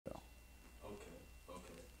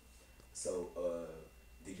So,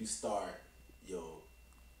 did you start your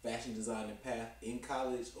fashion designing path in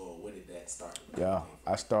college, or when did that start? Yeah,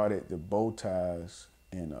 I started the bow ties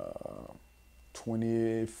in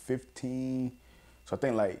 2015. So I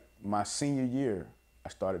think like my senior year, I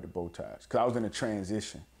started the bow ties because I was in a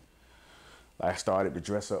transition. Like I started to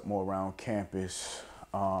dress up more around campus.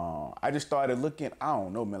 I just started looking, I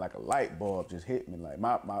don't know, man, like a light bulb just hit me. Like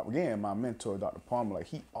my mentor, Dr. Palmer, like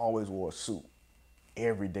he always wore a suit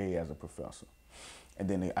every day as a professor. And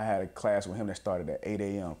then I had a class with him that started at 8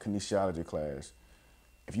 a.m., kinesiology class.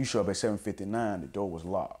 If you show up at 7:59, the door was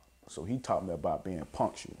locked. So he taught me about being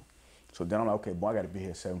punctual. So then I'm like, okay, boy, I got to be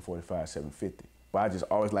here 7:45, 7:50. But I just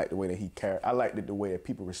always liked the way that he carried. I liked it the way that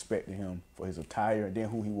people respected him for his attire and then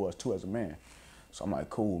who he was too as a man. So I'm like,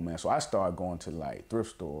 cool, man. So I started going to like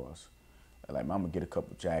thrift stores. Like, I'm gonna get a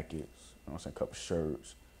couple jackets, you know what I'm saying, a couple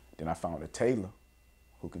shirts. Then I found a tailor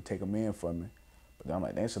who can take them in for me. But then I'm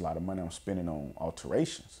like, that's a lot of money I'm spending on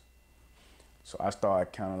alterations. So I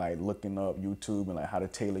started kind of like looking up YouTube and like how to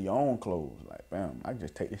tailor your own clothes. Like, bam, I can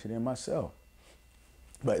just take this shit in myself.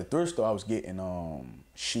 But at the thrift store, I was getting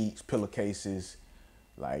sheets, pillowcases,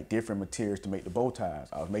 like different materials to make the bow ties.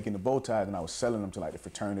 I was making the bow ties and I was selling them to like the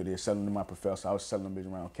fraternity, selling them to my professor. I was selling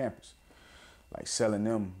them around campus. Like selling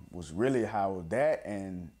them was really how that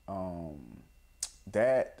and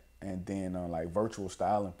then like virtual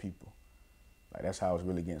styling people. Like that's how I was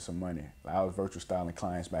really getting some money. Like I was virtual styling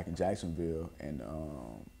clients back in Jacksonville, and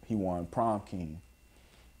he won prom king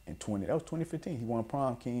in 2015. He won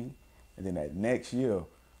prom king, and then that next year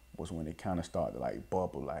was when it kind of started to like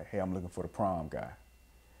bubble. Like, hey, I'm looking for the prom guy.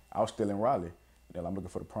 I was still in Raleigh, and then I'm looking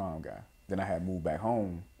for the prom guy. Then I had moved back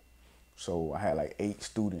home, so I had like 8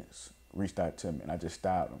 students reached out to me, and I just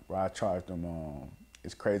styled them. Bro, I charged them.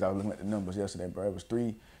 It's crazy. I was looking at the numbers yesterday, bro. It was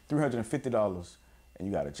 $350. And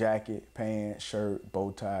you got a jacket, pants, shirt,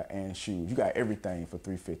 bow tie, and shoes. You got everything for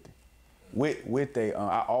 $350.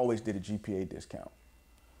 I always did a GPA discount.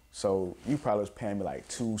 So you probably was paying me like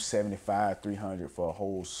 $275, $300 for a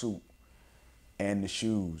whole suit and the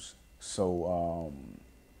shoes. So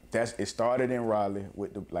it started in Raleigh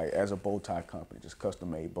with as a bow tie company, just custom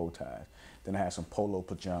made bow ties. Then I had some polo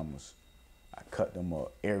pajamas. I cut them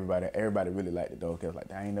up. Everybody really liked it though, because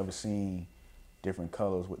like I ain't never seen different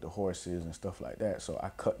colors with the horses and stuff like that. So I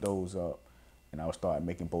cut those up and I would start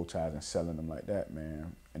making bow ties and selling them like that,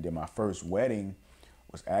 man. And then my first wedding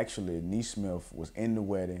was actually, Neesmith was in the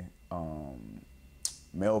wedding.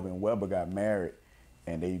 Melvin Weber got married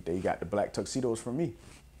and they got the black tuxedos for me.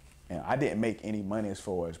 And I didn't make any money as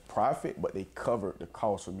far as profit, but they covered the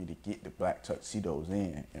cost for me to get the black tuxedos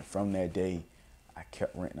in. And from that day, I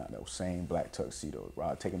kept renting out those same black tuxedos.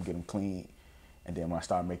 I'd take them, get them clean. And then when I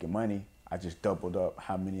started making money, I just doubled up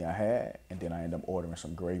how many I had, and then I ended up ordering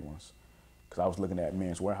some gray ones. Because I was looking at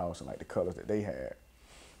Men's Warehouse and like the colors that they had.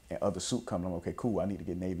 And other suit coming, I'm like, okay, cool, I need to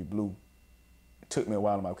get navy blue. It took me a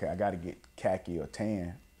while, I'm like, okay, I gotta get khaki or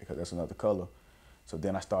tan, because that's another color. So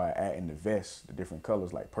then I started adding the vests, the different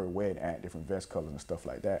colors, like per wedding, add different vest colors and stuff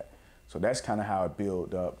like that. So that's kind of how I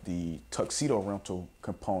built up the tuxedo rental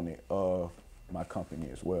component of my company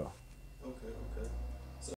as well.